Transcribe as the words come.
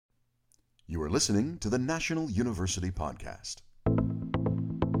You are listening to the National University Podcast.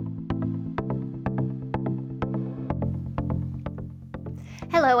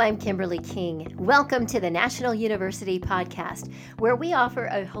 Hello, I'm Kimberly King. Welcome to the National University Podcast, where we offer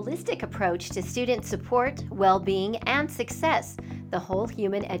a holistic approach to student support, well-being, and success, the whole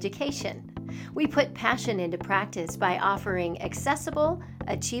human education. We put passion into practice by offering accessible,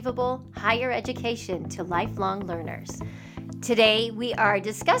 achievable, higher education to lifelong learners. Today, we are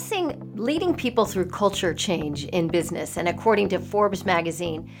discussing leading people through culture change in business. And according to Forbes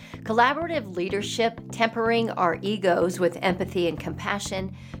magazine, collaborative leadership, tempering our egos with empathy and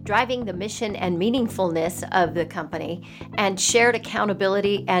compassion, driving the mission and meaningfulness of the company, and shared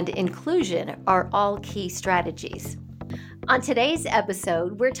accountability and inclusion are all key strategies. On today's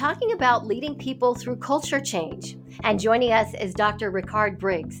episode, we're talking about leading people through culture change. And joining us is Dr. Rickard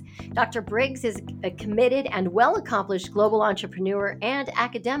Briggs. Dr. Briggs is a committed and well-accomplished global entrepreneur and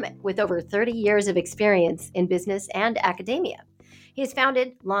academic with over 30 years of experience in business and academia. He has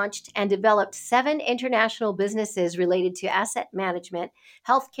founded, launched, and developed 7 international businesses related to asset management,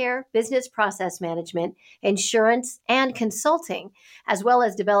 healthcare, business process management, insurance, and consulting, as well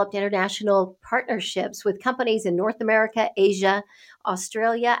as developed international partnerships with companies in North America, Asia,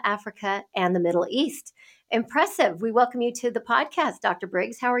 Australia, Africa, and the Middle East. Impressive. We welcome you to the podcast, Dr.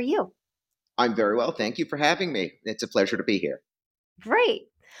 Briggs. How are you? I'm very well. Thank you for having me. It's a pleasure to be here. Great.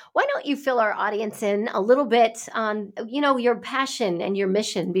 Why don't you fill our audience in a little bit on, your passion and your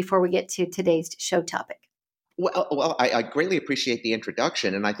mission before we get to today's show topic? Well, I greatly appreciate the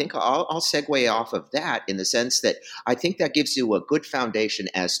introduction, and I think I'll segue off of that in the sense that I think that gives you a good foundation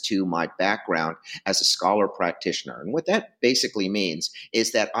as to my background as a scholar practitioner. And what that basically means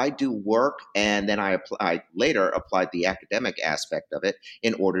is that I do work, and then I later applied the academic aspect of it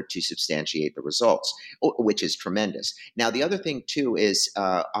in order to substantiate the results, which is tremendous. Now, the other thing, too, is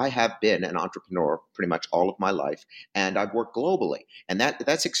I have been an entrepreneur pretty much all of my life, and I've worked globally. And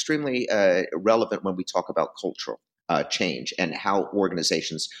that's extremely relevant when we talk about cultural change and how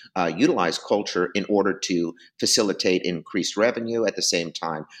organizations utilize culture in order to facilitate increased revenue, at the same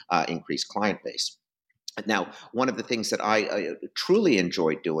time, increased client base. Now, one of the things that I truly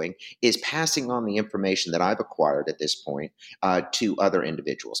enjoy doing is passing on the information that I've acquired at this point to other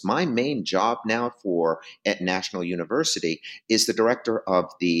individuals. My main job now at National University is the director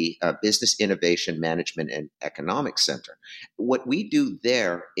of the Business Innovation Management and Economics Center. What we do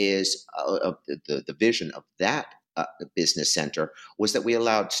there is the vision of that business center was that we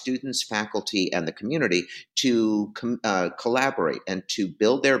allowed students, faculty, and the community to collaborate and to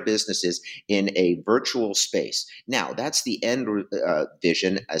build their businesses in a virtual space. Now, that's the end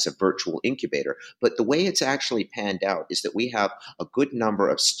vision as a virtual incubator, but the way it's actually panned out is that we have a good number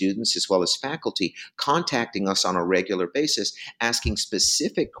of students as well as faculty contacting us on a regular basis, asking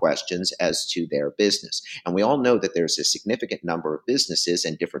specific questions as to their business. And we all know that there's a significant number of businesses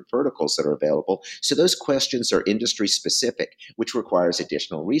and different verticals that are available, so those questions are industry specific, which requires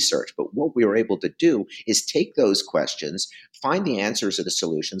additional research. But what we were able to do is take those questions, find the answers or the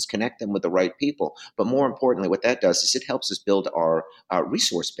solutions, connect them with the right people. But more importantly, what that does is it helps us build our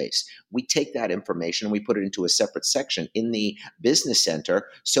resource base. We take that information and we put it into a separate section in the business center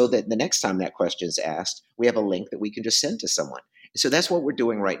so that the next time that question is asked, we have a link that we can just send to someone. So that's what we're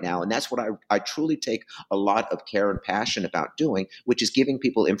doing right now. And that's what I truly take a lot of care and passion about doing, which is giving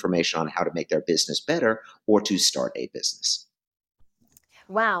people information on how to make their business better or to start a business.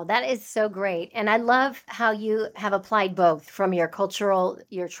 Wow, that is so great. And I love how you have applied both from your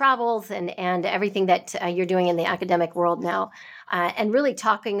travels and everything that you're doing in the academic world now, and really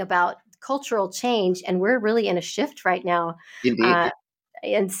talking about cultural change. And we're really in a shift right now. Indeed.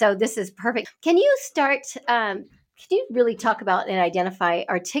 And so this is perfect. Can you really talk about and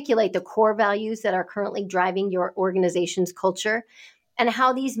articulate the core values that are currently driving your organization's culture and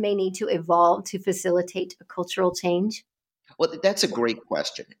how these may need to evolve to facilitate a cultural change? Well, that's a great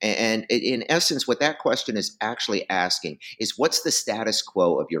question. And in essence, what that question is actually asking is what's the status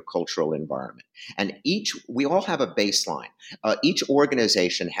quo of your cultural environment? And we all have a baseline. Each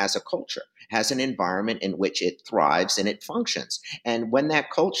organization has a culture, has an environment in which it thrives and it functions. And when that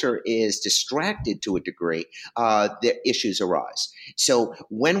culture is distracted to a degree, the issues arise. So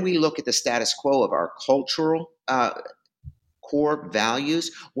when we look at the status quo of our cultural core values,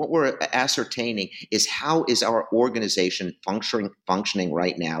 what we're ascertaining is how is our organization functioning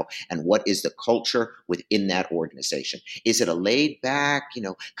right now, and what is the culture within that organization. Is it a laid back,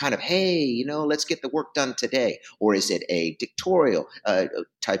 kind of, hey, let's get the work done today, or is it a dictatorial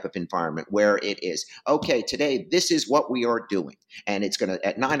type of environment where it is, okay, today this is what we are doing, and it's going to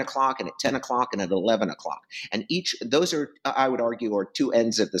at 9 o'clock and at 10 o'clock and at 11 o'clock, and those are, I would argue, are two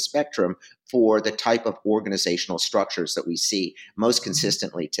ends of the spectrum for the type of organizational structures that we see most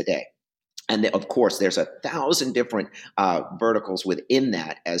consistently today. And of course, there's 1,000 different verticals within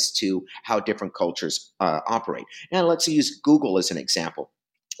that as to how different cultures operate. Now, let's use Google as an example,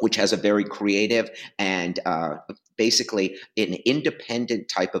 which has a very creative and basically an independent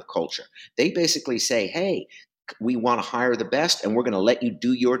type of culture. They basically say, hey, we want to hire the best, and we're going to let you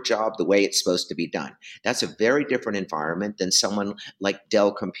do your job the way it's supposed to be done. That's a very different environment than someone like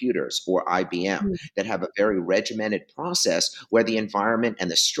Dell Computers or IBM that have a very regimented process where the environment and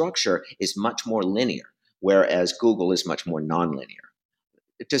the structure is much more linear, whereas Google is much more nonlinear.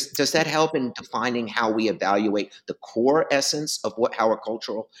 Does that help in defining how we evaluate the core essence of how a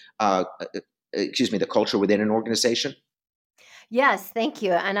cultural, the culture within an organization? Yes, thank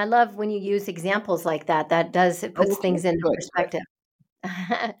you. And I love when you use examples like that. It puts things into Good. perspective.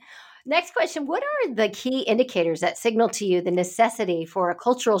 Next question. What are the key indicators that signal to you the necessity for a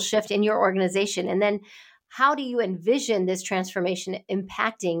cultural shift in your organization? And then how do you envision this transformation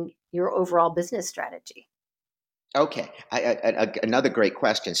impacting your overall business strategy? Okay, another great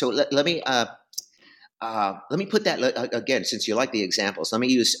question. So let me put that again, since you like the examples. Let me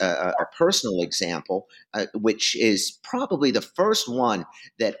use a personal example, which is probably the first one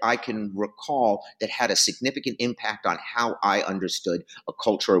that I can recall that had a significant impact on how I understood a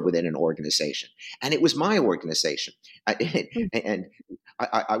culture within an organization. And it was my organization. And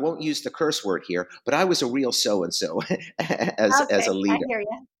I won't use the curse word here, but I was a real so-and-so as a Okay, I leader. hear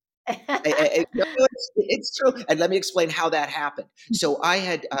you. No, it's true, and let me explain how that happened. So I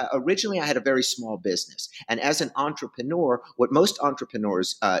had originally I had a very small business, and as an entrepreneur, what most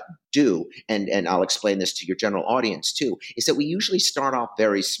entrepreneurs do, and I'll explain this to your general audience too, is that we usually start off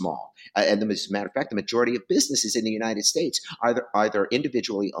very small. And as a matter of fact, the majority of businesses in the United States are either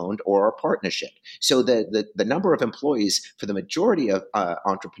individually owned or a partnership. So the number of employees for the majority of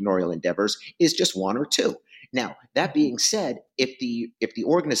entrepreneurial endeavors is just one or two. Now, that being said, if the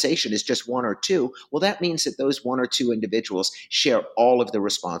organization is just one or two, well, that means that those one or two individuals share all of the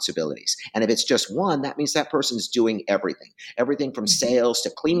responsibilities. And if it's just one, that means that person's doing everything from sales to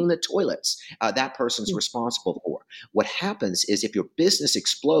cleaning the toilets. That person's responsible for. What happens is if your business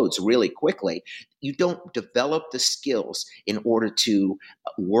explodes really quickly, you don't develop the skills in order to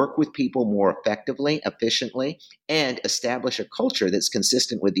work with people more effectively, efficiently, and establish a culture that's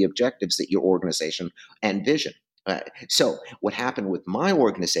consistent with the objectives that your organization envision. So what happened with my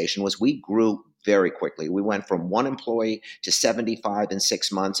organization was we grew very quickly. We went from one employee to 75 in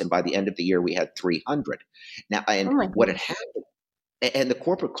 6 months, and by the end of the year, we had 300. Now, and Oh my what had goodness. happened, and the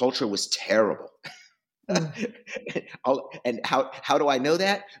corporate culture was terrible. And how do I know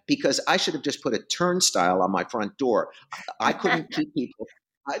that? Because I should have just put a turnstile on my front door. I couldn't keep people.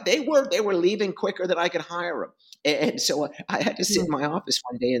 They were leaving quicker than I could hire them. And so I had to sit in my office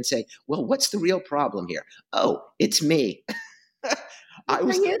one day and say, "Well, what's the real problem here?" Oh, it's me. Good I for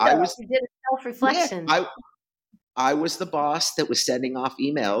was you, I though. was You did a yeah, self-reflection. I was the boss that was sending off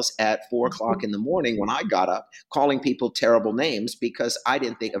emails at 4 o'clock in the morning when I got up, calling people terrible names because I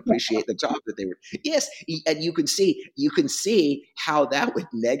didn't appreciate the job that they were. Yes, and you can see how that would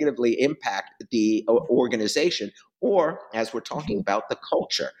negatively impact the organization, or as we're talking about, the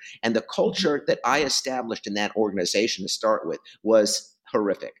culture. And the culture that I established in that organization to start with was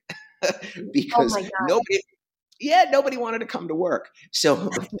horrific Oh because my God. nobody wanted to come to work. So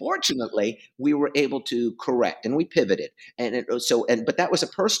fortunately, we were able to correct and we pivoted. But that was a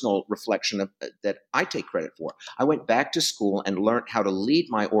personal reflection of that I take credit for. I went back to school and learned how to lead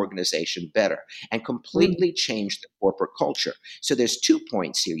my organization better and completely changed the corporate culture. So there's 2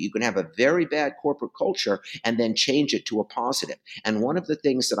 points here. You can have a very bad corporate culture and then change it to a positive. And one of the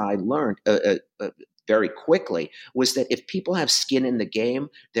things that I learned very quickly was that if people have skin in the game,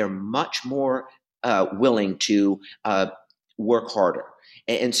 they're much more willing to work harder.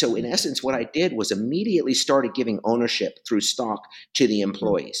 And so, in essence, what I did was immediately started giving ownership through stock to the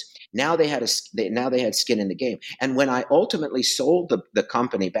employees. Now they had skin in the game. And when I ultimately sold the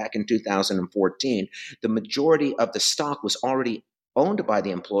company back in 2014, the majority of the stock was already owned by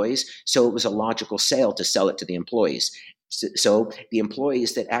the employees. So it was a logical sale to sell it to the employees. So the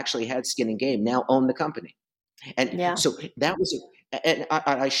employees that actually had skin in game now own the company. And Yeah. so And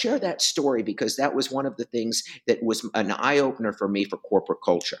I share that story because that was one of the things that was an eye opener for me for corporate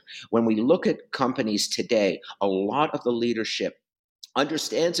culture. When we look at companies today, a lot of the leadership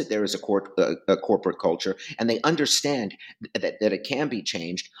understands that there is a corporate culture, and they understand that it can be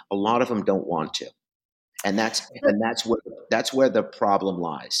changed. A lot of them don't want to, and that's where the problem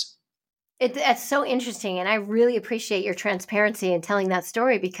lies. That's so interesting, and I really appreciate your transparency in telling that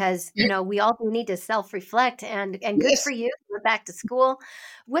story because we all do need to self-reflect, and good for Yes, you. We're back to school.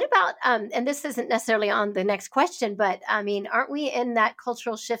 What about and this isn't necessarily on the next question, but I mean, aren't we in that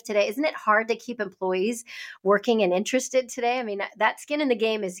cultural shift today? Isn't it hard to keep employees working and interested today? I mean, that skin in the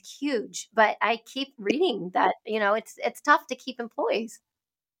game is huge, but I keep reading that it's tough to keep employees.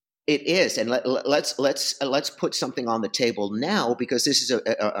 it is, and let's put something on the table now because this is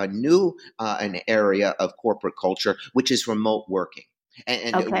a new an area of corporate culture, which is remote working,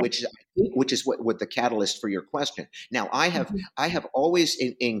 and Okay. which is what the catalyst for your question. Now, Mhm. I have always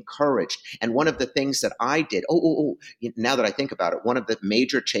encouraged, and one of the things that I did. Now that I think about it, one of the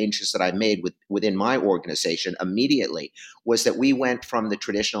major changes that I made within my organization immediately was that we went from the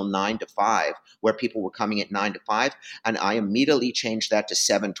traditional 9 to 5, where people were coming at 9 to 5, and I immediately changed that to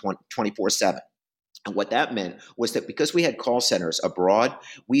 24/7. And what that meant was that because we had call centers abroad,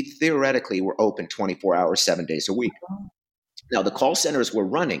 we theoretically were open 24 hours, 7 days a week. Now, the call centers were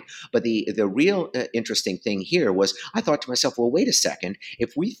running, but the real interesting thing here was I thought to myself, well, wait a second.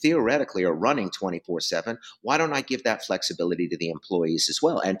 If we theoretically are running 24/7, why don't I give that flexibility to the employees as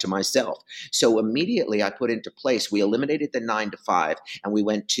well and to myself? So immediately I put into place, we eliminated the 9 to 5 and we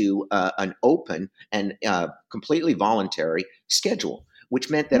went to an open and completely voluntary schedule, which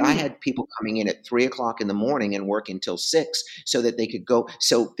meant that I Mm. had people coming in at 3 o'clock in the morning and work until 6 so that they could go.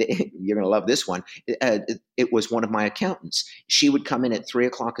 You're going to love this one. It was one of my accountants. She would come in at 3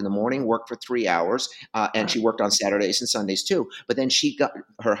 o'clock in the morning, work for 3 hours, and Wow. she worked on Saturdays and Sundays too. But then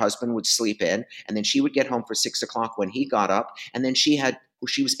her husband would sleep in, and then she would get home for 6 o'clock when he got up, and then she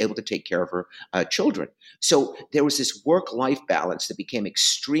was able to take care of her children. So there was this work-life balance that became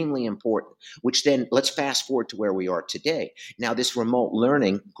extremely important. Which then let's fast forward to where we are today. Now, this remote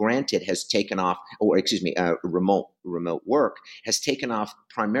learning, granted, has taken off, or excuse me, remote work has taken off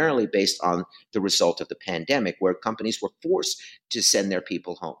primarily based on the result of the pandemic, where companies were forced to send their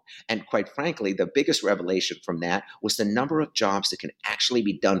people home. And quite frankly, the biggest revelation from that was the number of jobs that can actually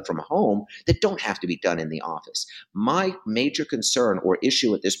be done from home that don't have to be done in the office. My major concern or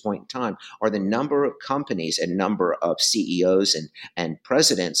issue at this point in time are the number of companies and number of CEOs and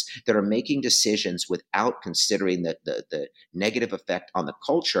presidents that are making decisions without considering the negative effect on the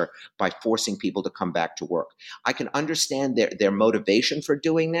culture by forcing people to come back to work. I can understand their motivation for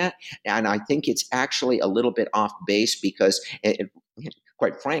doing that, and I think it's actually a little bit off base because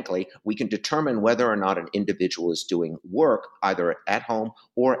quite frankly, we can determine whether or not an individual is doing work either at home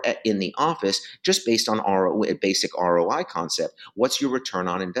or in the office just based on a basic ROI concept. What's your return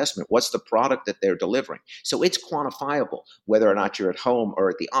on investment? What's the product that they're delivering? So it's quantifiable whether or not you're at home or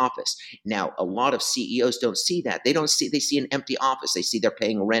at the office. Now, a lot of CEOs don't see that. They see an empty office. They see they're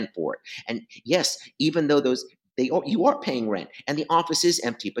paying rent for it. And yes, even though you are paying rent and the office is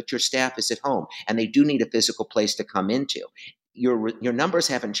empty, but your staff is at home and they do need a physical place to come into. Your numbers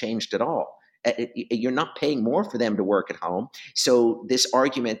haven't changed at all. You're not paying more for them to work at home. So this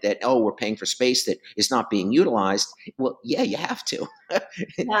argument that, oh, we're paying for space that is not being utilized, well, yeah, you have to.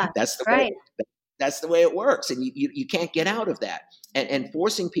 Yeah. That's the way Right. that's the way it works, and you can't get out of that. And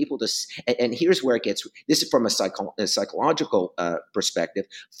forcing people to and here's where it gets, this is from a psychological perspective.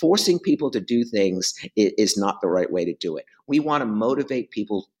 Forcing people to do things is not the right way to do it. We want to motivate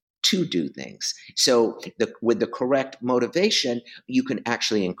people to do things. So with the correct motivation, you can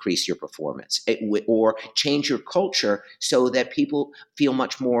actually increase your performance or change your culture so that people feel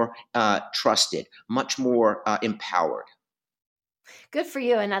much more trusted, much more empowered. Good for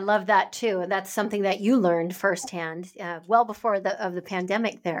you, and I love that too. And that's something that you learned firsthand, well before the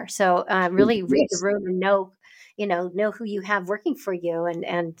pandemic. There, so really read the Yes. room and know who you have working for you,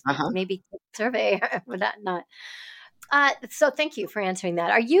 and Uh-huh. maybe take a survey or that not. So thank you for answering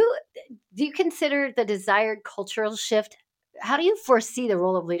that. Do you consider the desired cultural shift? How do you foresee the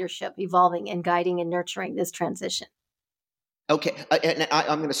role of leadership evolving and guiding and nurturing this transition? Okay, and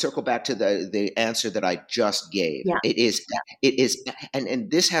I'm going to circle back to the answer that I just gave. Yeah, It is,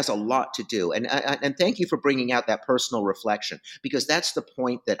 and this has a lot to do. And thank you for bringing out that personal reflection because that's the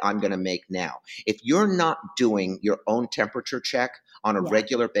point that I'm going to make now. If you're not doing your own temperature check on a yeah.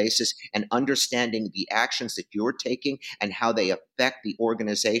 regular basis and understanding the actions that you're taking and how they affect the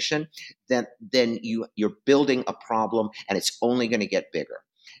organization, then you're building a problem, and it's only going to get bigger.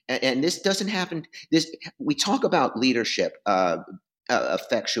 And this doesn't happen. This we talk about leadership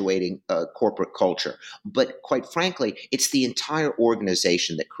effectuating corporate culture, but quite frankly, it's the entire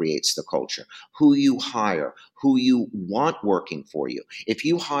organization that creates the culture. Who you hire, who you want working for you. If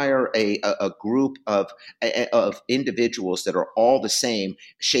you hire a group of individuals that are all the same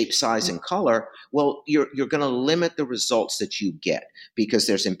shape, size, and color, well, you're going to limit the results that you get, because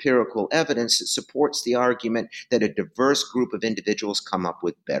there's empirical evidence that supports the argument that a diverse group of individuals come up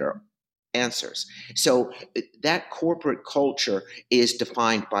with better answers. So that corporate culture is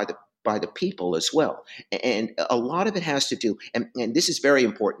defined by the people as well, and a lot of it has to do, and this is very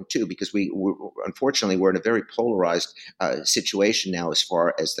important too, because unfortunately we're in a very polarized situation now as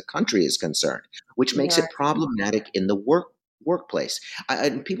far as the country is concerned, which makes Yeah. it problematic in the workplace.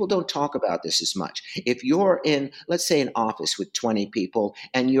 And people don't talk about this as much. If you're in, let's say, an office with 20 people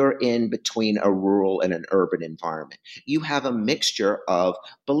and you're in between a rural and an urban environment, you have a mixture of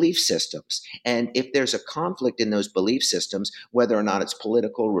belief systems. And if there's a conflict in those belief systems, whether or not it's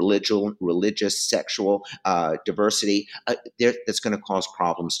political, religious, sexual, diversity, that's going to cause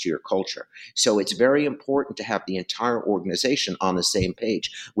problems to your culture. So it's very important to have the entire organization on the same page,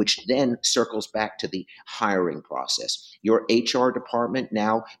 which then circles back to the hiring process. Your HR department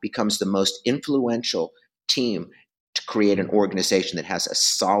now becomes the most influential team to create an organization that has a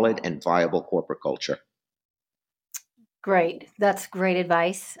solid and viable corporate culture. Great. That's great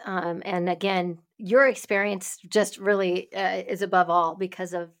advice. And again, your experience just really is above all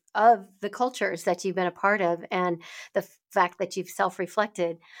because of the cultures that you've been a part of and the fact that you've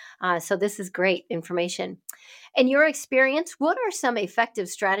self-reflected. So this is great information. In your experience, what are some effective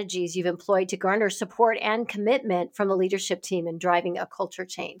strategies you've employed to garner support and commitment from the leadership team in driving a culture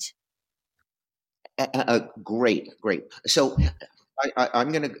change? Great. So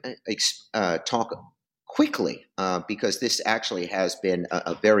I'm going to talk quickly because this actually has been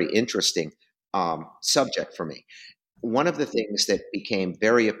a very interesting subject for me. One of the things that became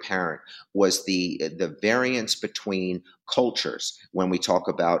very apparent was the variance between cultures when we talk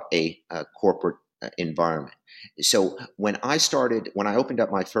about a corporate environment. So when I opened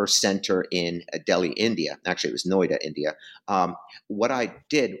up my first center in Delhi, India, actually it was Noida, India, what I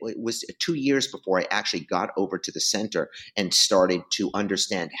did was 2 years before I actually got over to the center and started to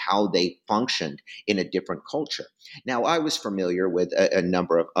understand how they functioned in a different culture. Now, I was familiar with a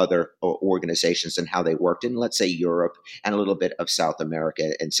number of other organizations and how they worked in, let's say, Europe and a little bit of South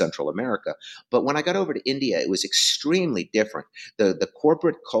America and Central America. But when I got over to India, it was extremely different. The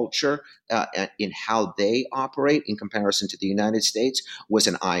corporate culture in how they operate in comparison to the United States was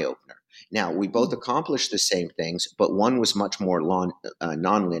an eye-opener. Now, we both accomplished the same things, but one was much more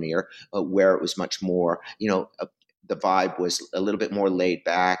nonlinear, where it was much more, the vibe was a little bit more laid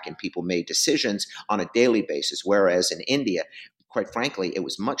back and people made decisions on a daily basis. Whereas in India, quite frankly, it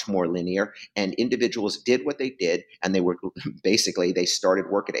was much more linear and individuals did what they did. And they started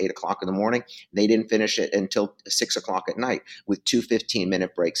work at 8 o'clock in the morning. They didn't finish it until 6 o'clock at night with 2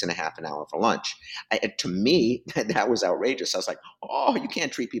 15-minute breaks and a half an hour for lunch. To me, that was outrageous. I was like, oh, you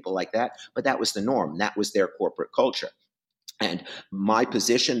can't treat people like that. But that was the norm. That was their corporate culture. And my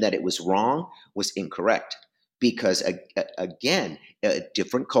position that it was wrong was incorrect. Because again, a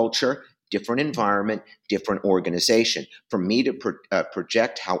different culture, different environment, different organization. For me to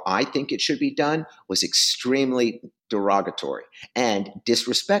project how I think it should be done was extremely derogatory and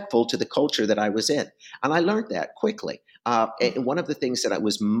disrespectful to the culture that I was in. And I learned that quickly. And one of the things that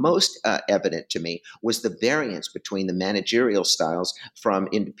was most evident to me was the variance between the managerial styles from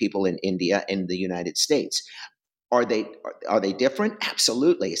people in India and the United States. Are they different?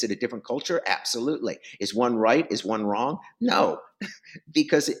 Absolutely. Is it a different culture? Absolutely. Is one right? Is one wrong? No,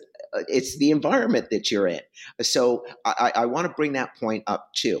 because it's the environment that you're in. So I want to bring that point up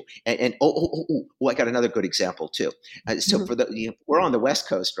too. And I got another good example too. So we're on the West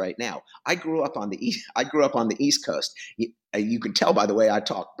Coast right now. I grew up on the East Coast. You can tell by the way I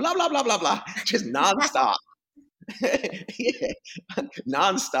talk. Blah blah blah blah blah. Just nonstop. Yeah.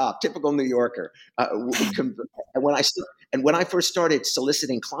 Nonstop, typical New Yorker. When I first started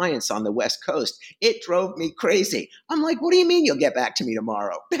soliciting clients on the West Coast, it drove me crazy. I'm like, what do you mean you'll get back to me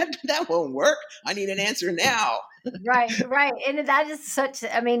tomorrow? That won't work. I need an answer now. Right. And that is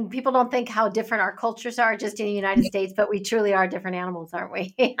people don't think how different our cultures are just in the United States, but we truly are different animals, aren't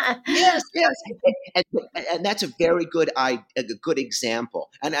we? Yes. And that's a very good example.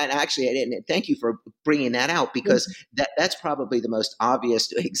 And actually, thank you for bringing that out, because that's probably the most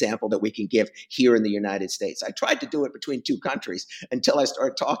obvious example that we can give here in the United States. I tried to do it between two countries until I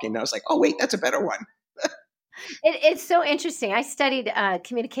started talking, and I was like, oh, wait, that's a better one. It's so interesting. I studied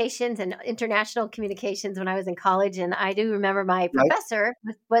communications and international communications when I was in college, and I do remember my Right? professor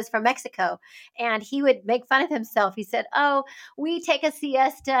was from Mexico, and he would make fun of himself. He said, "Oh, we take a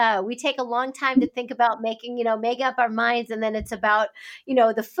siesta. We take a long time to think about making, make up our minds, and then it's about,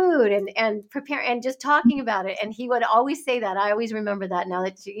 the food and prepare and just talking about it." And he would always say that. I always remember that now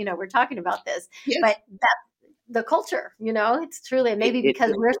that we're talking about this, but Yes. the culture, it's truly, maybe It,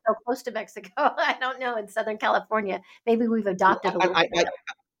 because we're so close to Mexico. I don't know, in Southern California, maybe we've adopted a little I, bit I, more.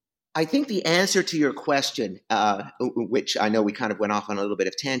 I think the answer to your question, which I know we kind of went off on a little bit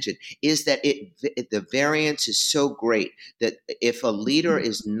of tangent, is that the variance is so great that if a leader Mhm.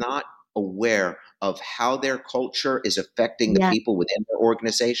 is not aware of how their culture is affecting the Yeah, people within their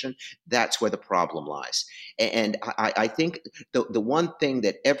organization, that's where the problem lies. And I think the one thing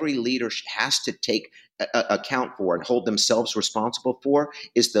that every leader has to take account for and hold themselves responsible for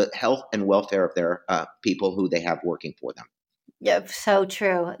is the health and welfare of their people who they have working for them. yeah, so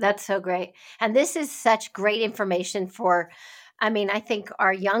true. That's so great. And this is such great information I think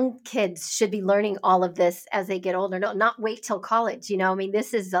our young kids should be learning all of this as they get older. No, not wait till college. These are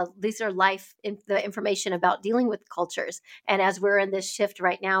the information about dealing with cultures. And as we're in this shift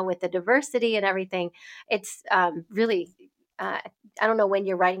right now with the diversity and everything, it's really. I don't know when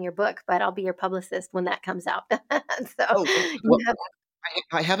you're writing your book, but I'll be your publicist when that comes out. So, Oh, you well, have,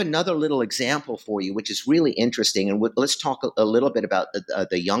 I have another little example for you, which is really interesting, and let's talk a little bit about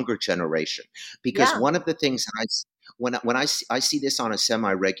the younger generation, because yeah. one of the things that I see this on a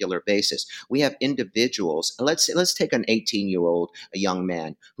semi-regular basis. We have individuals. Let's take an 18-year-old, a young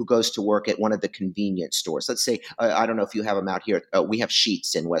man who goes to work at one of the convenience stores. Let's say I don't know if you have them out here. We have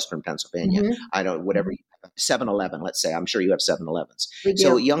Sheets in Western Pennsylvania. Hmm. I don't whatever. Hmm. 7-Eleven, let's say. I'm sure you have 7-Elevens. We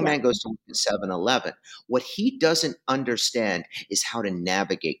So a do. young Yeah. man goes to work at 7-Eleven. What he doesn't understand is how to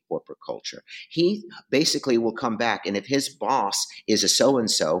navigate corporate culture. He basically will come back, and if his boss is a so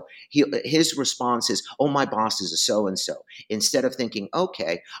and so, his response is, "Oh, my boss is a so and so." Instead of thinking,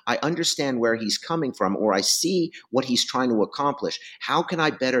 "Okay, I understand where he's coming from, or I see what he's trying to accomplish. How can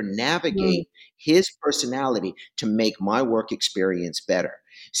I better Mm. navigate his personality to make my work experience better?"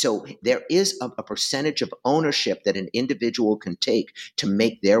 So there is a percentage of ownership that an individual can take to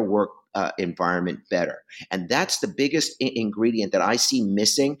make their work environment better. And that's the biggest ingredient that I see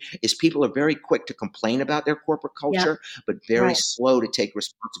missing is people are very quick to complain about their corporate Yeah. culture, but very Right. slow to take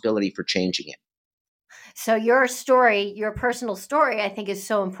responsibility for changing it. So your story, your personal story, I think is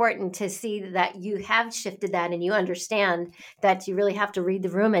so important to see that you have shifted that and you understand that you really have to read the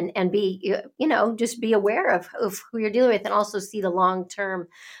room and be, just be aware of who you're dealing with and also see the long-term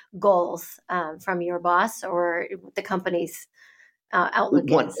goals from your boss or what the company's outlook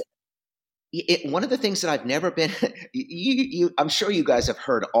One, is. one of the things that I've never been, I'm sure you guys have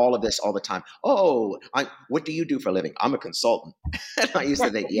heard all of this all the time. Oh, what do you do for a living? I'm a consultant. And I used to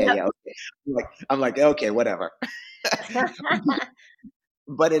think, yeah, Yep. yeah, okay. I'm like, okay, whatever.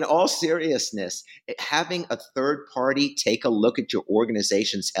 But in all seriousness, having a third party take a look at your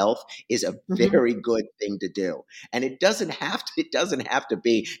organization's health is a Mhm. very good thing to do. And it doesn't have to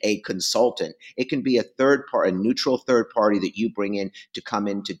be a consultant. It can be a third party, a neutral third party that you bring in to come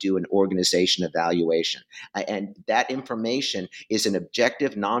in to do an organization evaluation. And that information is an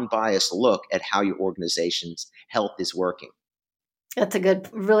objective, non-biased look at how your organization's health is working. That's a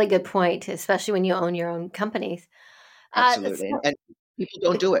really good point, especially when you own your own companies. Absolutely. And people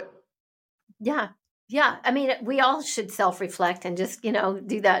don't do it. Yeah. Yeah. I mean, we all should self-reflect and just,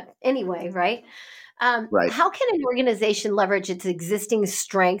 do that anyway, right? Right. How can an organization leverage its existing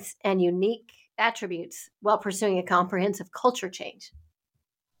strengths and unique attributes while pursuing a comprehensive culture change?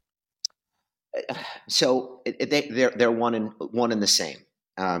 So they're one and the same.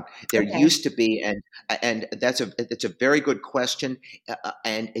 There Okay. used to be, and that's a very good question,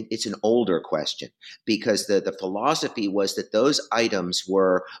 and it's an older question because the philosophy was that those items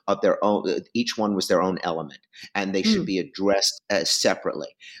were of their own. Each one was their own element, and they should Mm. be addressed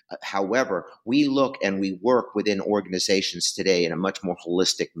separately. However, we look and we work within organizations today in a much more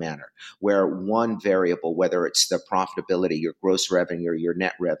holistic manner, where one variable, whether it's the profitability, your gross revenue, or your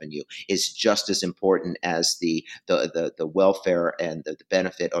net revenue, is just as important as the welfare and the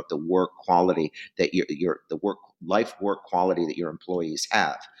benefit of the work quality that the work quality that your employees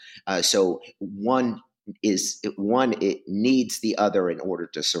have. So one it needs the other in order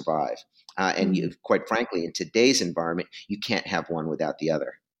to survive. And Mhm. quite frankly, in today's environment, you can't have one without the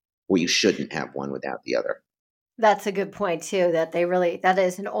other, or you shouldn't have one without the other. That's a good point too, that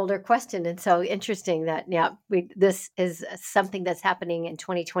is an older question. And so interesting that, yeah, this is something that's happening in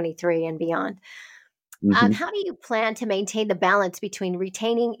 2023 and beyond. Mhm. How do you plan to maintain the balance between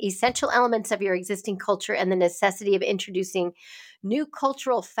retaining essential elements of your existing culture and the necessity of introducing new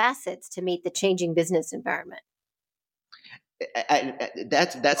cultural facets to meet the changing business environment?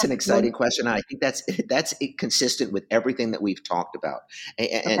 That's an Well, exciting question. I think that's consistent with everything that we've talked about.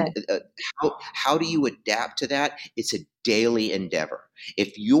 And okay. how do you adapt to that? It's a daily endeavor.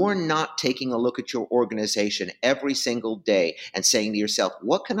 If you're not taking a look at your organization every single day and saying to yourself,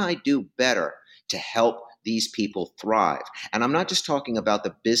 "What can I do better to help these people thrive?" And I'm not just talking about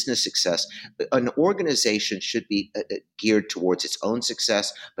the business success. An organization should be geared towards its own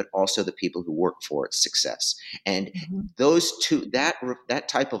success, but also the people who work for its success. And Mhm. those two, that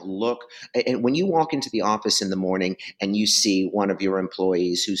type of look, and when you walk into the office in the morning and you see one of your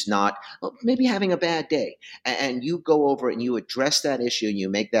employees who's not, well, maybe having a bad day, and you go over and you address that issue and you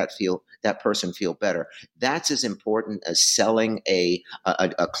make that person feel better, that's as important as selling a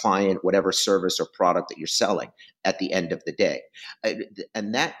client whatever service or product that you're selling at the end of the day.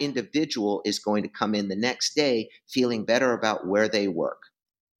 And that individual is going to come in the next day feeling better about where they work.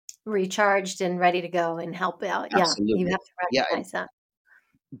 Recharged and ready to go and help out. Yeah, you Absolutely. have to Yeah, recognize that.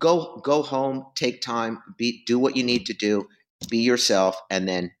 go home, take time, do what you need to do, be yourself, and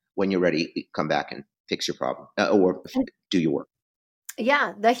then when you're ready, come back and fix your problem, or do your work.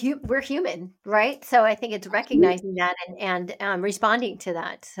 Yeah, we're human, right? So I think it's recognizing that and responding to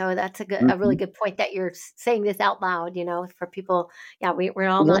that. So that's a really Mhm. good point that you're saying this out loud. For people. Yeah, we're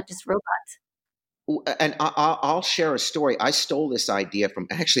all One not just robots. And I'll share a story. I stole this idea from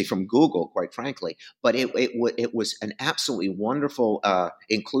actually from Google, quite frankly, but it was an absolutely wonderful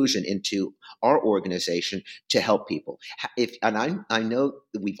inclusion into our organization to help people. If and I know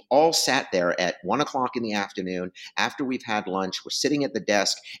that we've all sat there at 1 o'clock in the afternoon after we've had lunch. We're sitting at the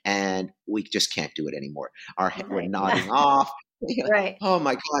desk and we just can't do it anymore. We're Right. nodding off. Right. Oh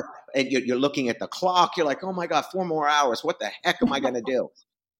my God! And you're looking at the clock. You're like, oh my God, 4 more hours. What the heck am I going to do?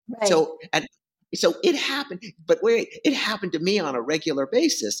 Right. So it happened, but wait, it happened to me on a regular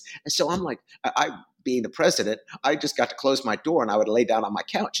basis. And so I'm like, being the president, I just got to close my door and I would lay down on my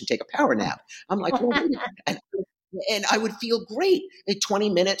couch and take a power nap. I'm like, well, wait and I would feel great in 20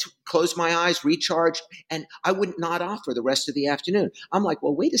 minutes, close my eyes, recharge, and I wouldn't nod off for the rest of the afternoon. I'm like,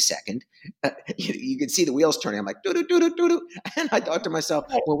 well, wait a second. You can see the wheels turning. I'm like, doo doo doo doo doo doo. And I thought to myself,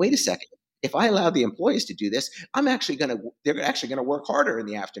 Right. well, wait a second. If I allow the employees to do this, they're actually going to work harder in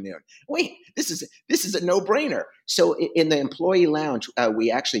the afternoon. Wait, this is a no-brainer. So in the employee lounge, we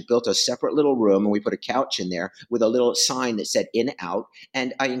actually built a separate little room and we put a couch in there with a little sign that said in out.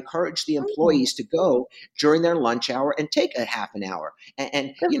 And I encouraged the Oh, employees to go during their lunch hour and take a half an hour.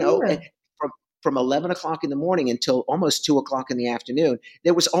 And good you for know, you. from 11 o'clock in the morning until almost 2 o'clock in the afternoon,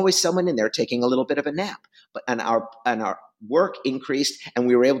 there was always someone in there taking a little bit of a nap. But and our work increased, and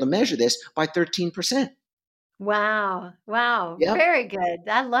we were able to measure this by 13%. Wow. Wow. Yep, Very good.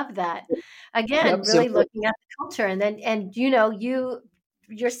 I love that. Again, yep, really simple. looking at the culture and you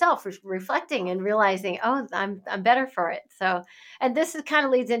yourself reflecting and realizing, oh, I'm better for it. So, and this is kind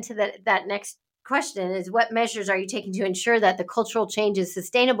of leads into that next question is what measures are you taking to ensure that the cultural change is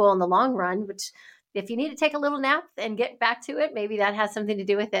sustainable in the long run, which if you need to take a little nap and get back to it, maybe that has something to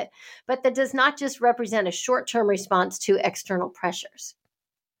do with it. But that does not just represent a short-term response to external pressures.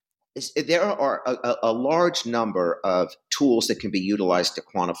 There are a large number of tools that can be utilized to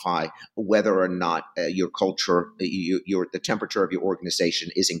quantify whether or not your culture, the temperature of your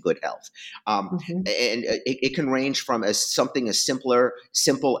organization is in good health. Mhm. And it can range from something as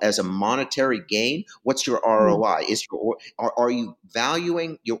simple as a monetary gain. What's your Mm. ROI? Are you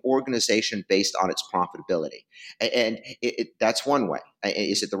valuing your organization based on its profitability? And that's one way.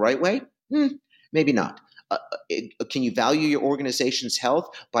 Is it the right way? Maybe not. Can you value your organization's health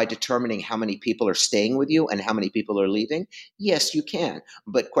by determining how many people are staying with you and how many people are leaving? Yes, you can.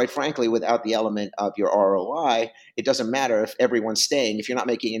 But quite frankly, without the element of your ROI, it doesn't matter if everyone's staying. If you're not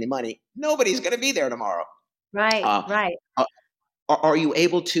making any money, nobody's going to be there tomorrow. Right, Uh, right. are you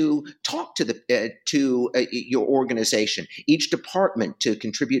able to talk to your organization, each department, to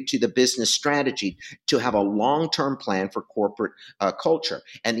contribute to the business strategy, to have a long-term plan for corporate culture?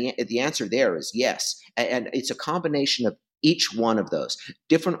 And the answer there is yes. And it's a combination of each one of those.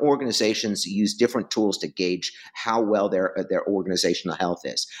 Different organizations use different tools to gauge how well their organizational health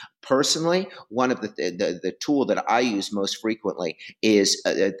is. Personally, one of the tool that I use most frequently is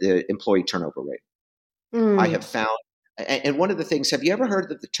the employee turnover rate. I have Mm. found, and one of the things, have you ever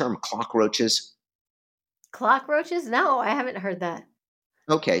heard of the term cockroaches? Cockroaches? No, I haven't heard that.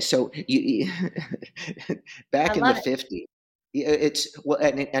 Okay, so I back in the love it. 50s, it's well,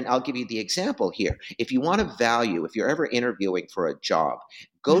 and I'll give you the example here. If you want to value, if you're ever interviewing for a job,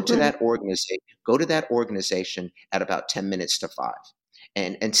 Go to that organization. Go to that organization at about 10 minutes to 5,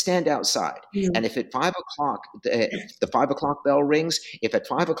 and stand outside. And if at 5 o'clock the 5 o'clock bell rings, if at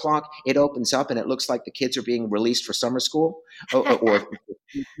 5 o'clock it opens up and it looks like the kids are being released for summer school, or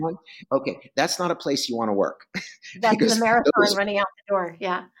okay, that's not a place you want to work That's the because marathon those running out the door.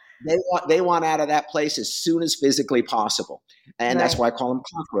 Yeah. they want out of that place as soon as physically possible, and that's Right. why I call them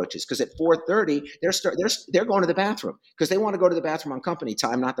cockroaches. Because at 4:30 they're going to the bathroom because they want to go to the bathroom on company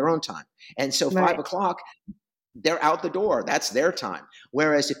time, not their own time. And so Right. 5 o'clock they're out the door. That's their time.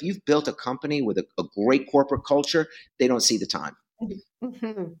 Whereas if you've built a company with a great corporate culture, they don't see the time.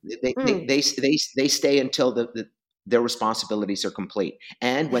 Mhm. They they Mm. they they stay until their responsibilities are complete,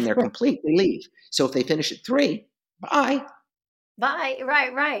 and when they're complete, they leave. So if they finish at 3, bye. Bye.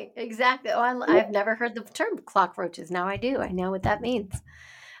 Right. Right. Exactly. Oh, I've never heard the term cockroaches. Now I do. I know what that means.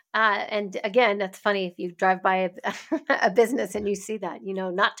 And again, that's funny if you drive by a business and you see that,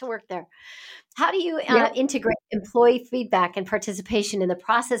 not to work there. How do you Yeah. integrate employee feedback and participation in the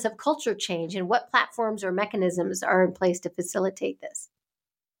process of culture change? And what platforms or mechanisms are in place to facilitate this?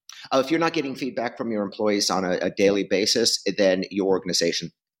 If you're not getting feedback from your employees on a daily basis, then your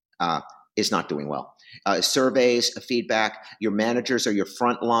organization uh, is not doing well. Surveys, feedback, your managers are your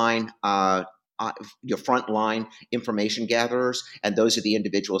frontline information gatherers, and those are the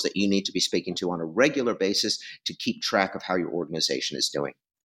individuals that you need to be speaking to on a regular basis to keep track of how your organization is doing.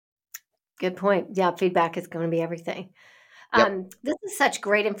 Good point. Yeah, feedback is going to be everything. Yep. This is such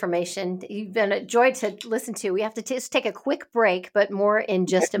great information. You've been a joy to listen to. We have to just take a quick break, but more in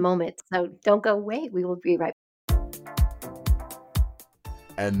just a moment. So don't go away. We will be right.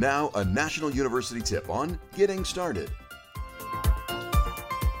 And now, a National University tip on getting started.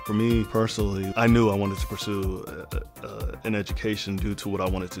 For me personally, I knew I wanted to pursue an education due to what I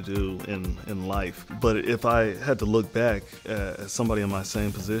wanted to do in life. But if I had to look back at somebody in my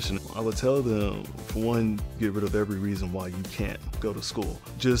same position, I would tell them, for one, get rid of every reason why you can't go to school.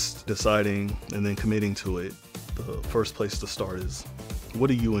 Just deciding and then committing to it. The first place to start is, what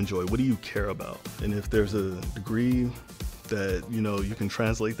do you enjoy? What do you care about? And if there's a degree that you can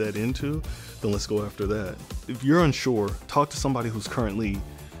translate that into, then let's go after that. If you're unsure, talk to somebody who's currently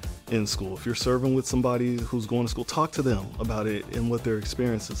in school. If you're serving with somebody who's going to school, talk to them about it and what their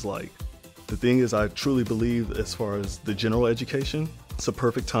experience is like. The thing is, I truly believe, as far as the general education, it's a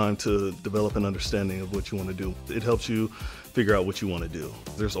perfect time to develop an understanding of what you want to do. It helps you figure out what you want to do.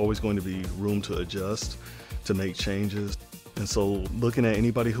 There's always going to be room to adjust, to make changes. And so looking at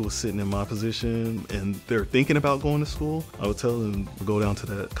anybody who was sitting in my position and they're thinking about going to school, I would tell them, go down to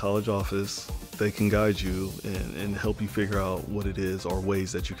that college office. They can guide you and help you figure out what it is or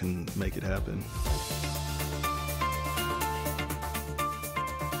ways that you can make it happen.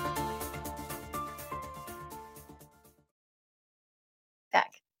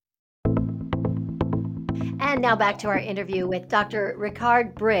 Back. And now back to our interview with Dr.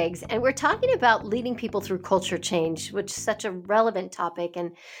 Rickard Briggs. And we're talking about leading people through culture change, which is such a relevant topic.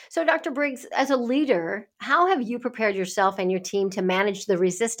 And so, Dr. Briggs, as a leader, how have you prepared yourself and your team to manage the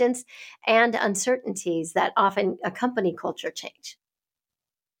resistance and uncertainties that often accompany culture change?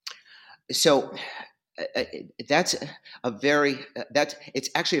 So that's it's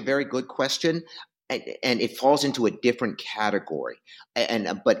actually a very good question, and it falls into a different category,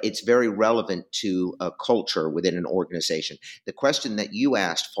 but it's very relevant to a culture within an organization. The question that you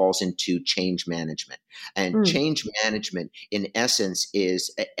asked falls into change management, and Mm. change management, in essence,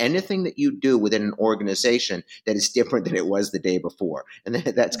 is anything that you do within an organization that is different than it was the day before, and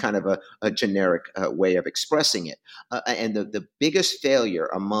that's kind of a generic way of expressing it. And the biggest failure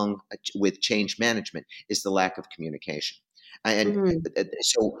with change management is the lack of communication. And Mhm.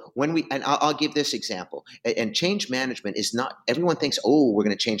 so I'll give this example. And change management is not, everyone thinks, oh, we're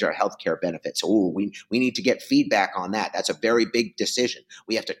going to change our healthcare benefits. Oh, we need to get feedback on that. That's a very big decision.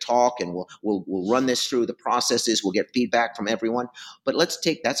 We have to talk, and we'll run this through the processes. We'll get feedback from everyone. But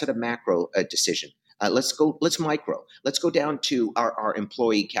that's at a macro decision. Let's micro. Let's go down to our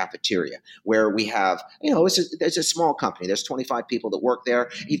employee cafeteria, where we have, there's a small company. There's 25 people that work there.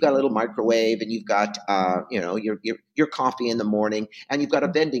 You've got a little microwave, and you've got, your coffee in the morning, and you've got a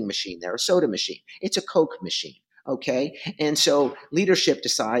vending machine there, a soda machine. It's a Coke machine. Okay. And so leadership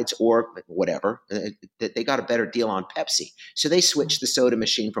decides, or whatever, that they got a better deal on Pepsi. So they switched the soda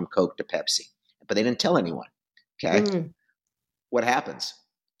machine from Coke to Pepsi, but they didn't tell anyone. Okay. Mm. What happens?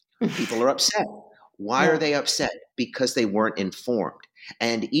 People are upset. Why are Yeah. they upset? Because they weren't informed.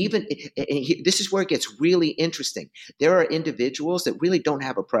 And this is where it gets really interesting. There are individuals that really don't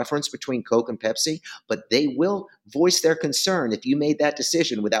have a preference between Coke and Pepsi, but they will voice their concern if you made that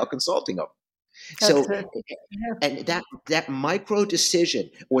decision without consulting them. That's So, good. Yeah. and that micro decision,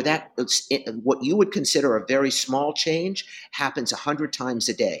 or that what you would consider a very small change, happens 100 times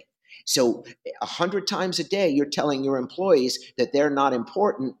a day. So 100 times a day, you're telling your employees that they're not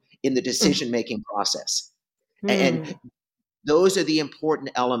important in the decision making process. And Mm. those are the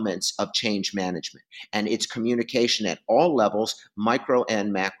important elements of change management. And it's communication at all levels, micro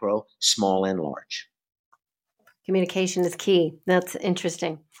and macro, small and large. Communication is key. That's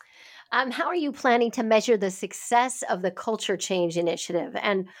interesting. How are you planning to measure the success of the culture change initiative?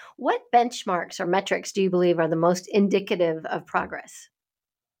 And what benchmarks or metrics do you believe are the most indicative of progress?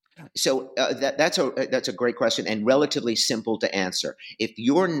 So that's a great question and relatively simple to answer. If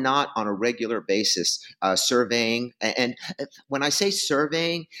you're not on a regular basis surveying, and when I say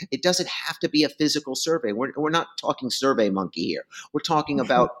surveying, it doesn't have to be a physical survey. We're not talking Survey Monkey here. We're talking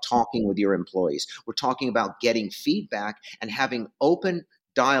about talking with your employees. We're talking about getting feedback and having open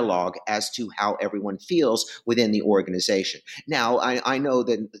dialogue as to how everyone feels within the organization. Now, I know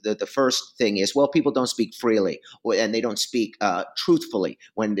that the first thing is, well, people don't speak freely, and they don't speak truthfully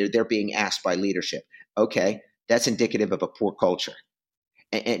when they're being asked by leadership. Okay, that's indicative of a poor culture.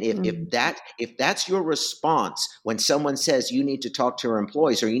 And Mm. if that's your response when someone says you need to talk to your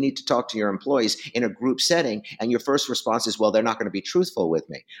employees, or you need to talk to your employees in a group setting, and your first response is, well, they're not going to be truthful with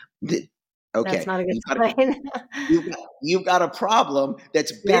me. That's Okay, not a good sign. you've got a problem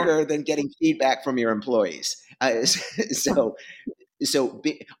that's Yeah. bigger than getting feedback from your employees. So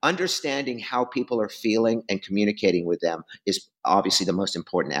understanding how people are feeling and communicating with them is obviously the most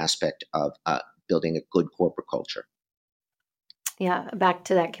important aspect of building a good corporate culture. Yeah. Back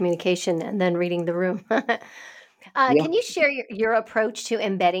to that communication and then reading the room. Yeah. Can you share your approach to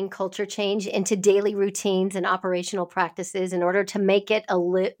embedding culture change into daily routines and operational practices in order to make it a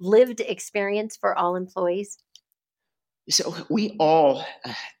lived experience for all employees? So we all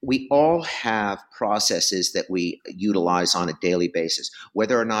have processes that we utilize on a daily basis,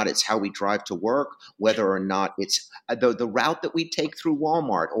 whether or not it's how we drive to work, whether or not it's the route that we take through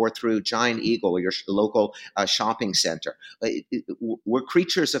Walmart or through Giant Eagle or your local shopping center. We're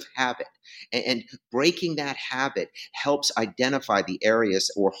creatures of habit, and breaking that habit helps identify the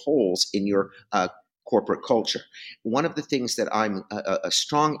areas or holes in your corporate culture. One of the things that I'm a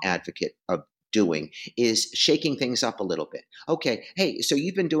strong advocate of doing is shaking things up a little bit. Okay, hey, so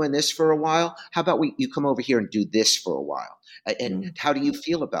you've been doing this for a while. How about you come over here and do this for a while? And Mm. how do you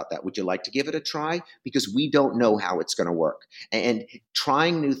feel about that? Would you like to give it a try? Because we don't know how it's going to work. And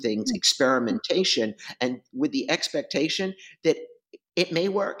trying new things, experimentation, and with the expectation that it may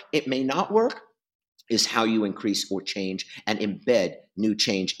work, it may not work, is how you increase or change and embed new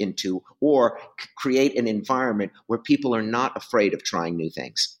change into, or create an environment where people are not afraid of trying new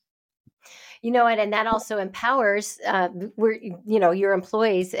things. You know what? And that also empowers your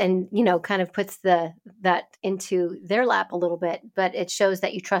employees, and kind of puts that into their lap a little bit, but it shows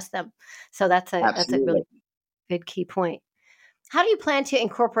that you trust them. So that's a Absolutely. really good key point. How do you plan to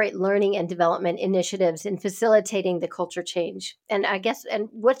incorporate learning and development initiatives in facilitating the culture change? And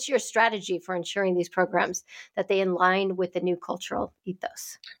what's your strategy for ensuring these programs that they align with the new cultural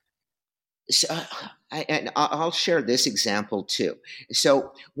ethos? So, I'll share this example too.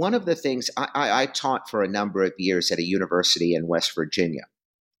 So, one of the things I taught for a number of years at a university in West Virginia.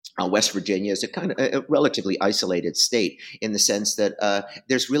 West Virginia is a kind of a relatively isolated state in the sense that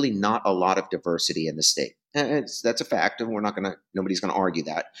there's really not a lot of diversity in the state. That's a fact, and nobody's going to argue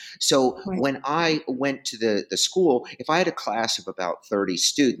that. So Right. when I went to the school, if I had a class of about 30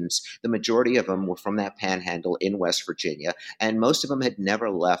 students, the majority of them were from that panhandle in West Virginia, and most of them had never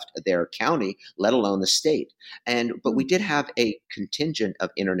left their county, let alone the state. But we did Mhm. have a contingent of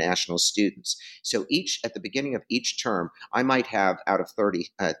international students. So at the beginning of each term, I might have, out of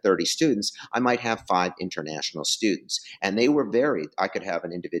 30 students, I might have 5 international students. And they were varied. I could have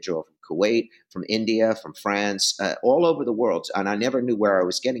an individual from Kuwait, from India, from France, all over the world. And I never knew where I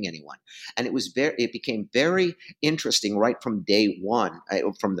was getting anyone. And it became very interesting right from day one,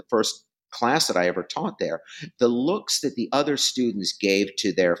 from the first class that I ever taught there. The looks that the other students gave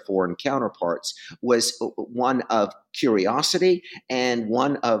to their foreign counterparts was one of curiosity and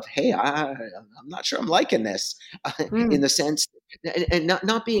one of, hey, I'm not sure I'm liking this, in Mm. the sense, and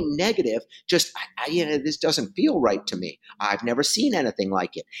not being negative, just, this doesn't feel right to me. I've never seen anything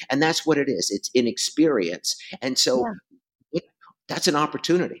like it. And that's what it is. It's inexperience. And so Yeah. it, that's an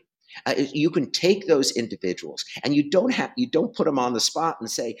opportunity. You can take those individuals, and you don't put them on the spot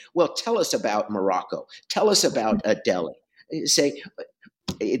and say, well, tell us about Morocco, tell us about Delhi. Say,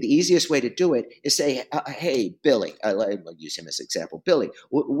 the easiest way to do it is say, "Hey, Billy," I'll use him as an example. Billy,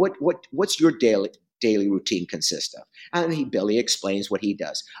 what's your daily routine consist of? And Billy explains what he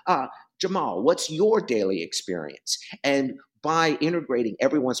does. Jamal, what's your daily experience? And by integrating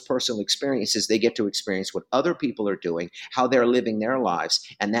everyone's personal experiences, they get to experience what other people are doing, how they're living their lives.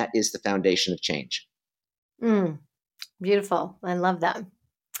 And that is the foundation of change. Beautiful. I love that.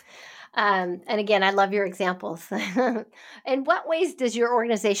 And again, I love your examples. In what ways does your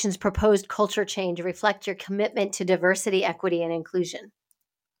organization's proposed culture change reflect your commitment to diversity, equity, and inclusion?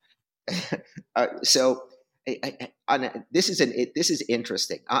 So this is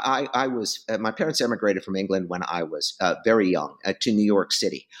interesting. I was my parents emigrated from England when I was very young to New York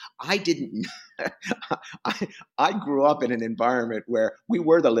City. I didn't. I grew up in an environment where we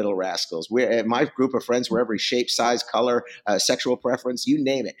were the little rascals. My group of friends were every shape, size, color, sexual preference, you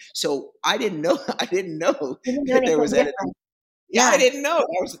name it. So I didn't know. I didn't know that there was anything. Yeah, I didn't know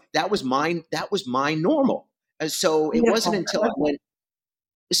that was mine. That was my normal. So it wasn't until I went.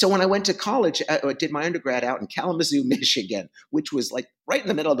 So when I went to college, I did my undergrad out in Kalamazoo, Michigan, which was like right in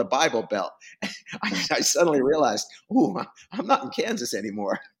the middle of the Bible Belt. I suddenly realized, oh, I'm not in Kansas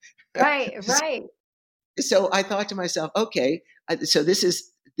anymore. Right. So I thought to myself, okay, so this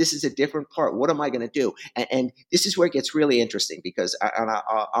is a different part. What am I going to do? And this is where it gets really interesting because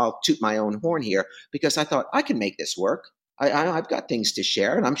I'll toot my own horn here because I thought I can make this work. I've got things to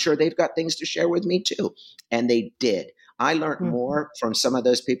share, and I'm sure they've got things to share with me too. And they did. I learned more from some of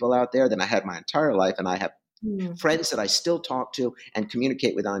those people out there than I had my entire life, and I have friends that I still talk to and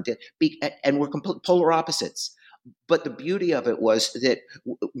communicate with on, and we're complete polar opposites. But the beauty of it was that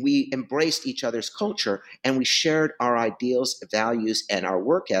we embraced each other's culture and we shared our ideals, values, and our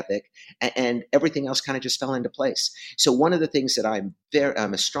work ethic, and everything else kind of just fell into place. So one of the things that I'm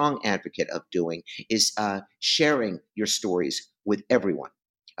a strong advocate of doing is sharing your stories with everyone.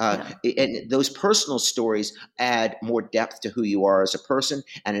 And those personal stories add more depth to who you are as a person,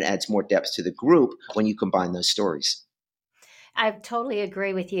 and it adds more depth to the group when you combine those stories. I totally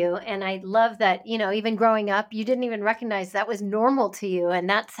agree with you. And I love that, even growing up, you didn't even recognize that was normal to you. And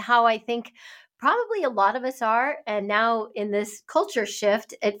that's how I think probably a lot of us are. And now in this culture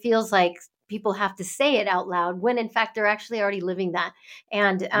shift, it feels like people have to say it out loud when in fact they're actually already living that.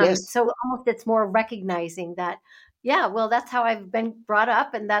 And Yes. so almost it's more recognizing that, yeah, well, that's how I've been brought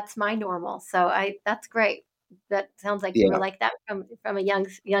up and that's my normal. So that's great. That sounds like you were Yeah. like that from a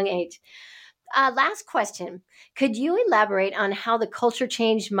young age. Last question. Could you elaborate on how the culture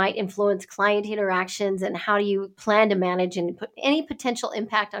change might influence client interactions and how do you plan to manage and put any potential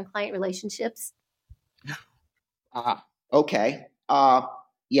impact on client relationships? Okay.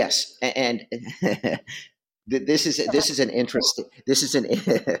 Yes. And this is an interesting this is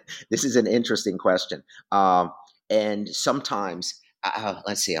an interesting question. And sometimes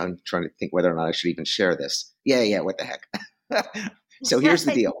let's see. I'm trying to think whether or not I should even share this. Yeah. What the heck? So here's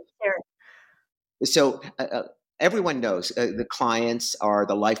the deal. So everyone knows the clients are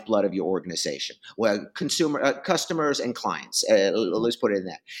the lifeblood of your organization. Well, customers and clients. Let's put it in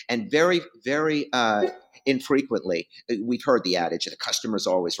that. And very, very infrequently, we've heard the adage: the customer's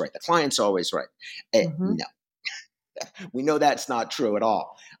always right, the client's always right. No. We know that's not true at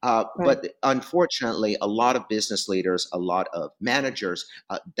all. Right. But unfortunately, a lot of business leaders, a lot of managers,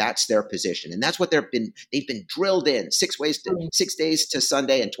 that's their position, and that's what they've been drilled in 6 days to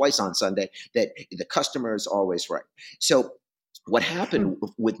Sunday and twice on Sunday that the customer is always right. So what happened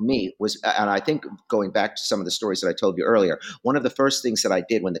with me was, and I think going back to some of the stories that I told you earlier, one of the first things that I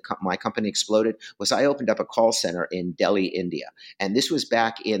did when my company exploded was I opened up a call center in Delhi, India. And this was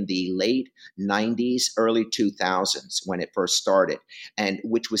back in the late 90s, early 2000s when it first started, and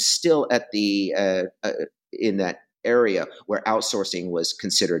which was still at the in that area where outsourcing was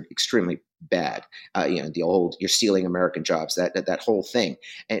considered extremely bad. The old "you're stealing American jobs," that whole thing.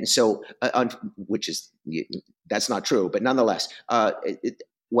 And so, which is that's not true, but nonetheless,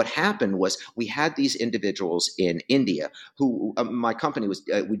 what happened was we had these individuals in India who my company was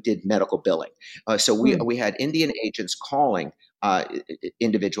we did medical billing. So we had Indian agents calling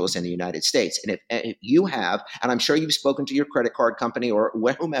individuals in the United States. And if you have, and I'm sure you've spoken to your credit card company or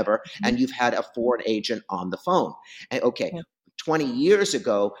whomever, and you've had a foreign agent on the phone. And, okay. 20 years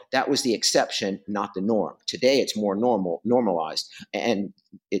ago, that was the exception, not the norm. Today, it's more normalized, and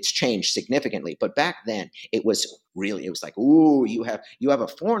it's changed significantly. But back then, it was like, ooh, you have a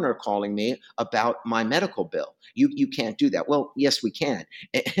foreigner calling me about my medical bill. You can't do that. Well, yes, we can.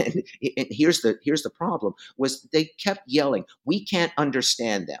 And here's the problem: was they kept yelling, "We can't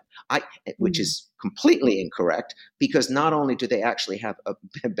understand them," which is completely incorrect, because not only do they actually have a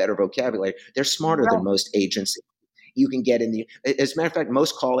better vocabulary, they're smarter than most agents you can get in the. As a matter of fact,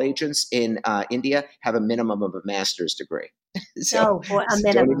 most call agents in India have a minimum of a master's degree. So, a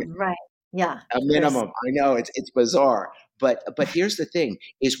minimum, right? Yeah. A minimum. I know it's bizarre, but here's the thing: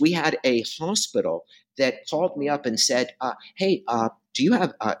 is we had a hospital that called me up and said, "Hey, do you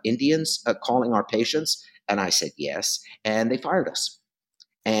have Indians calling our patients?" And I said, "Yes," and they fired us.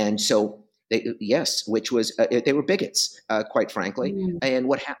 And so yes, which was they were bigots, quite frankly. Mm, And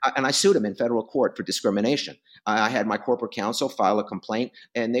and I sued them in federal court for discrimination. I had my corporate counsel file a complaint,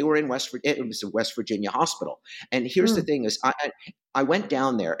 and they were in it was a West Virginia hospital. And here's the mm, thing: is I went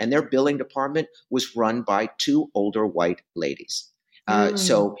down there, and their billing department was run by two older white ladies. mm,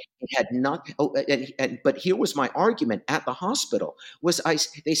 So it had not. Oh, but here was my argument at the hospital: was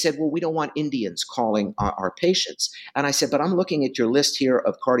they said, well, we don't want Indians calling our patients. And I said, but I'm looking at your list here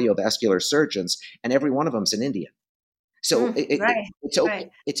of cardiovascular surgeons, and every one of them's an Indian. So right. it's okay.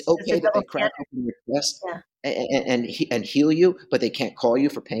 Right. It's It's a okay that they double crack standard. open your chest Yeah. and heal you, but they can't call you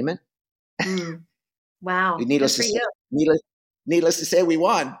for payment. Mm. Wow. Good Needless to for say, you. needless to say, we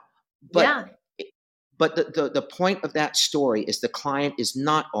won. But Yeah. but the point of that story is the client is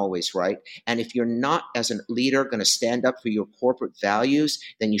not always right. And if you're not, as a leader, going to stand up for your corporate values,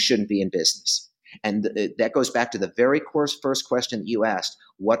 then you shouldn't be in business. And that goes back to the very first question that you asked: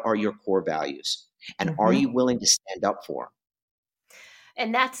 what are your core values? And are Mhm. you willing to stand up for them?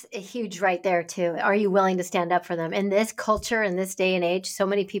 And that's a huge right there too. Are you willing to stand up for them? In this culture, in this day and age, so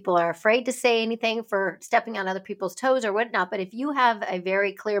many people are afraid to say anything for stepping on other people's toes or whatnot. But if you have a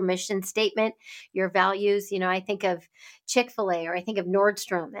very clear mission statement, your values, I think of Chick-fil-A or I think of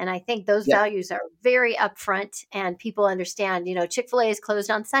Nordstrom, and I think those Yep. values are very upfront and people understand, Chick-fil-A is closed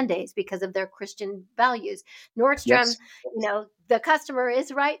on Sundays because of their Christian values. Nordstrom, Yes. the customer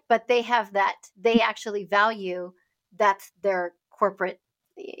is right, but they have that, they actually value that's their corporate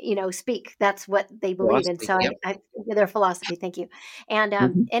speak. That's what they believe in. Philosophy. So Yep. I their philosophy. Thank you. And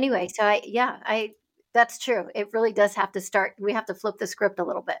Mhm. anyway, so I that's true. It really does have to start. We have to flip the script a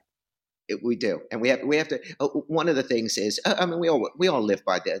little bit. We do, and we have to. One of the things is, I mean, we all live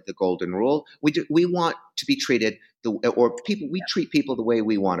by the golden rule. We want to be treated we treat people the way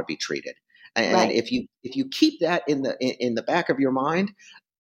we want to be treated. And Right. if you keep that in the back of your mind,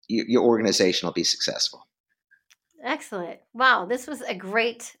 your organization will be successful. Excellent. Wow, this was a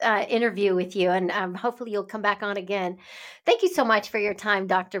great interview with you, and hopefully you'll come back on again. Thank you so much for your time,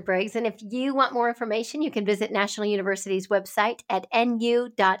 Dr. Briggs. And if you want more information, you can visit National University's website at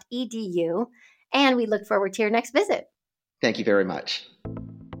nu.edu. And we look forward to your next visit. Thank you very much.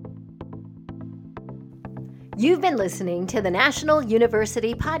 You've been listening to the National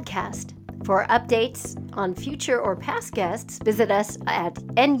University Podcast. For updates on future or past guests, visit us at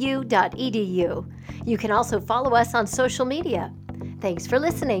nu.edu. You can also follow us on social media. Thanks for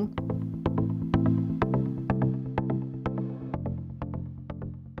listening.